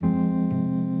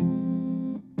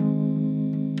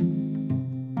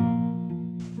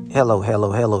Hello,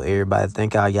 everybody.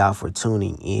 Thank y'all for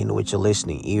tuning in with your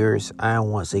listening ears. I am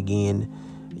once again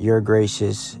your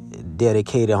gracious,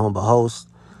 dedicated, humble host,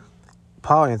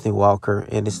 Paul Anthony Walker,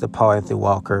 and it's the Paul Anthony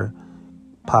Walker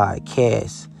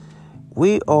podcast.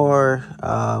 We are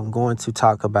going to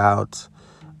talk about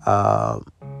uh,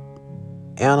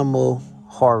 animal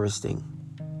harvesting.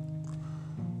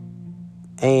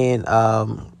 And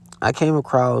I came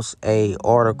across a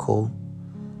article,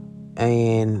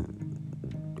 and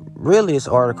really this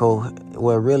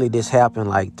happened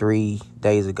like 3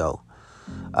 days ago.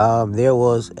 There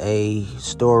was a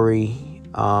story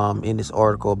in this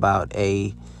article about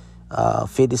a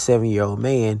 57-year-old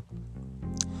man,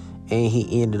 and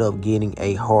he ended up getting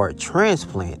a heart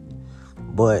transplant.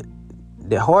 But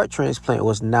the heart transplant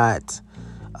was not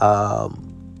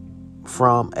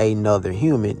from another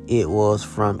human. It was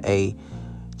from a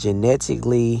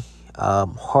genetically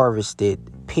harvested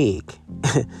pig.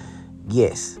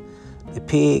 Yes, the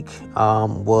pig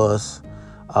was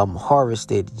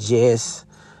harvested just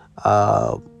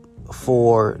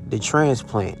for the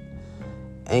transplant.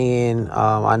 And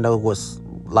I know what's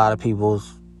a lot of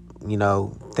people's,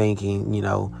 thinking,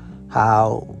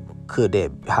 how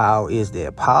is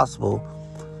that possible?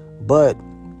 But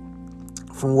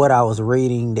from what I was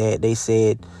reading, that they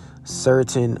said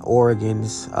certain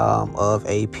organs of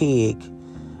a pig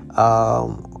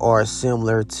are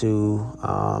similar to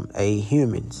a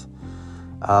human's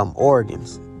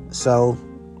organs. So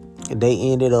they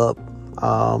ended up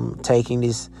taking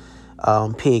this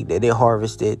pig that they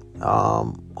harvested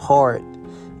heart,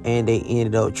 and they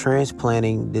ended up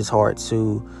transplanting this heart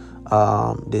to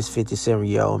this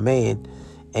 57-year-old man.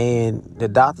 And the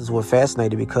doctors were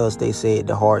fascinated because they said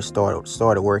the heart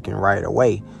started working right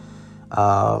away.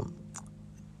 Now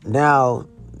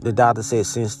the doctor said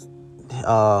since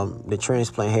the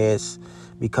transplant has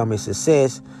become a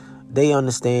success, they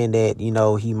understand that,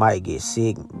 he might get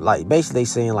sick, like basically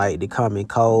saying like the common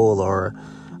cold, or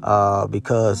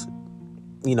because,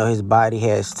 his body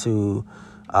has to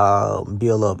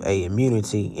build up a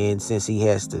immunity. And since he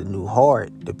has the new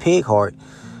heart, the pig heart,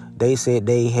 they said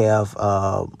they have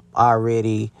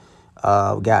already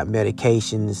got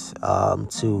medications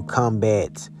to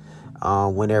combat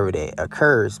whenever that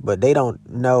occurs. But they don't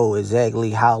know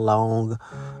exactly how long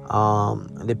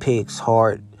the pig's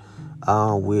heart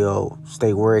will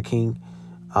stay working,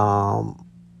 on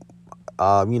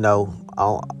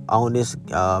this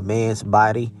man's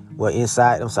body. Well,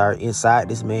 inside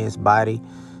this man's body.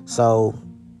 So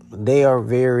they are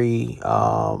very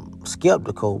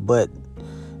skeptical, but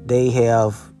they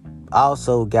have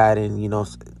also gotten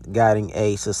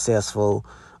a successful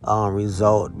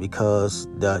result, because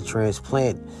the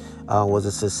transplant was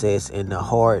a success and the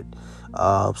heart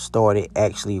started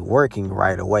actually working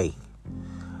right away.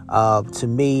 To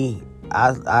me,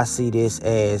 I see this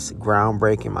as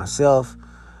groundbreaking myself.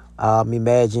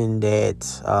 Imagine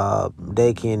that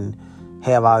they can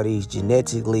have all these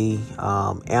genetically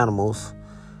animals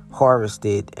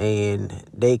harvested, and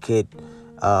they could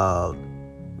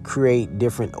create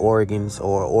different organs,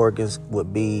 or organs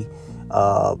would be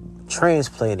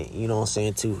transplanted,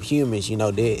 to humans.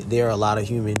 There are a lot of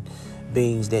human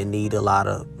beings that need a lot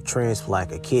of transplants,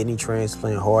 like a kidney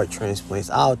transplant, heart transplants,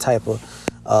 all type of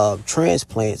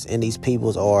transplants, and these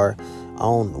peoples are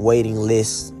on waiting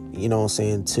lists,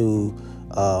 to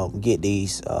get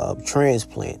these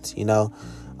transplants. Like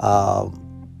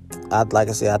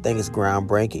I said, I think it's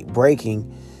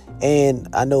breaking. And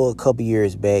I know a couple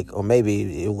years back, or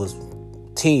maybe it was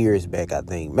 10 years back, I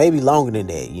think, maybe longer than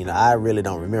that. I really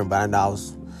don't remember, but I know I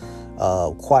was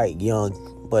quite young.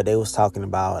 But they was talking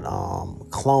about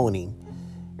cloning,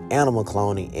 animal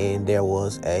cloning, and there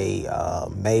was a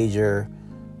major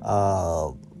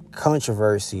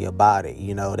controversy about it.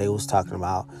 They was talking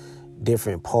about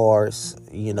different parts,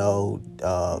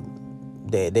 that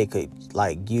they could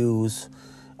like use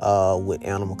with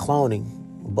animal cloning.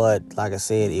 But like I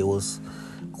said, it was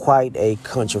quite a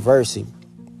controversy.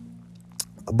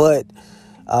 But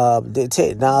the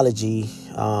technology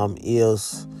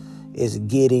is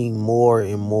getting more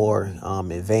and more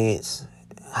advanced.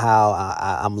 How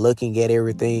I'm looking at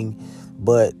everything,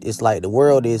 but it's like the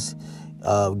world is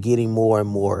getting more and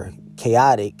more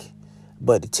chaotic,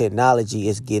 but the technology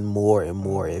is getting more and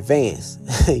more advanced.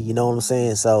 You know what I'm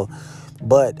saying? So,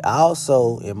 but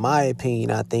also, in my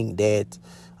opinion, I think that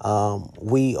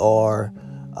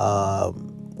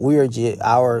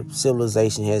our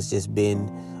civilization has just been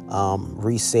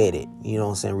resetted.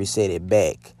 Resetted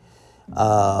back.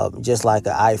 Just like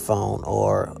an iPhone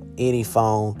or any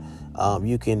phone,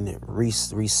 you can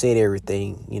reset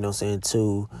everything,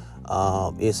 to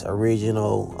its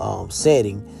original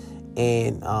setting.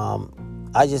 And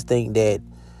I just think that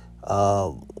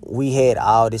we had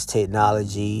all this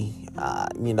technology,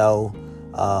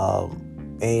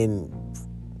 and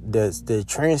the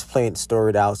transplant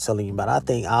story that I was telling you about. I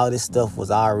think all this stuff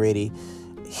was already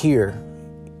here,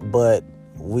 but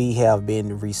we have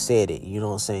been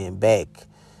resetted, back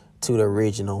to the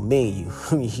original menu.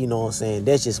 You know what I'm saying?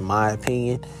 That's just my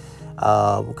opinion.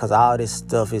 Because all this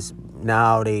stuff is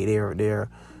now they're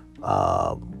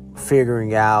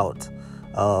figuring out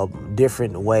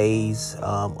different ways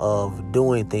of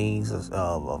doing things,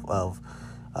 of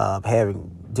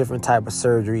having different type of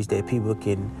surgeries that people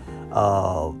can.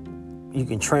 You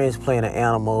can transplant an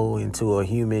animal into a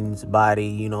human's body.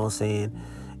 You know what I'm saying?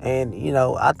 And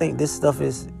I think this stuff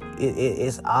it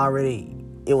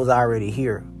was already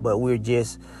here, but we're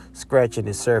just scratching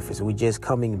the surface. We're just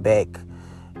coming back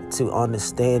to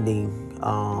understanding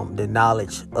the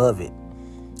knowledge of it.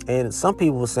 And some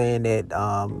people were saying that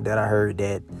that I heard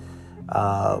that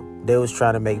they was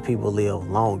trying to make people live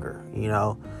longer.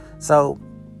 So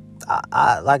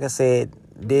I like I said,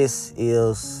 this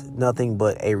is nothing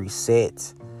but a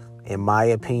reset, in my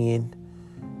opinion.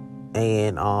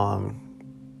 And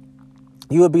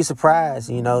you would be surprised,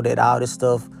 that all this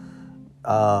stuff,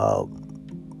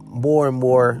 more and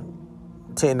more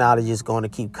technology is going to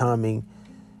keep coming,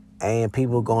 and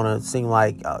people are going to seem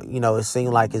like, it seems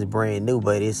like it's brand new,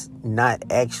 but it's not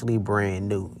actually brand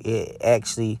new. It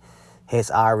actually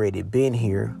has already been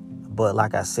here. But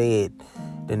like I said,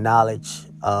 the knowledge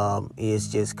is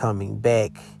just coming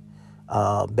back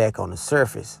on the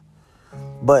surface.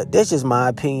 But that's just my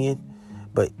opinion.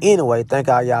 But anyway, thank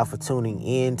all y'all for tuning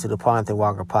in to the Ponthon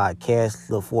Walker podcast.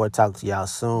 Look forward to talking to y'all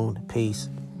soon. Peace.